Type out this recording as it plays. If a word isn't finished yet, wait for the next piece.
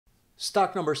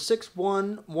Stock number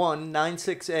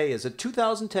 61196A is a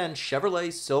 2010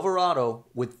 Chevrolet Silverado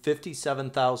with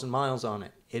 57,000 miles on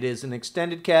it. It is an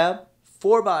extended cab,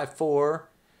 4x4.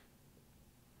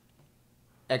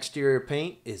 Exterior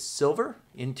paint is silver.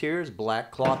 Interior is black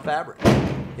cloth fabric.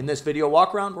 In this video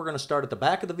walk around, we're going to start at the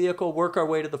back of the vehicle, work our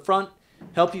way to the front,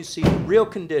 help you see the real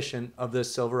condition of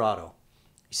this Silverado.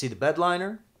 You see the bed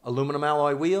liner, aluminum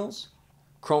alloy wheels,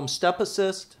 chrome step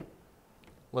assist.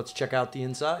 Let's check out the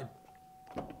inside.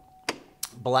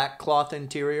 Black cloth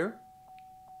interior.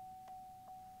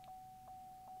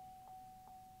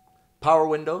 Power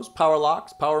windows, power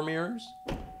locks, power mirrors.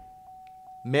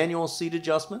 Manual seat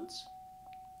adjustments.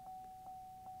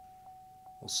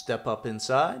 We'll step up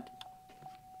inside.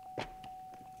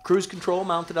 Cruise control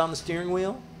mounted on the steering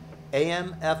wheel.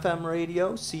 AM, FM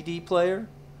radio, CD player.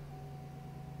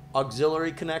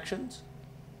 Auxiliary connections.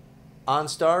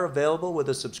 OnStar available with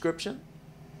a subscription.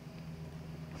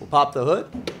 We'll pop the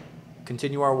hood.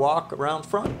 Continue our walk around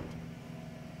front.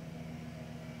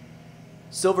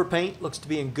 Silver paint looks to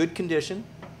be in good condition.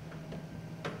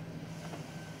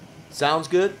 Sounds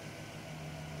good.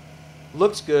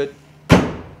 Looks good.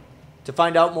 To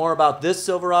find out more about this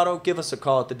Silverado, give us a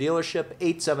call at the dealership,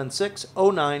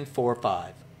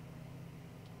 876-0945.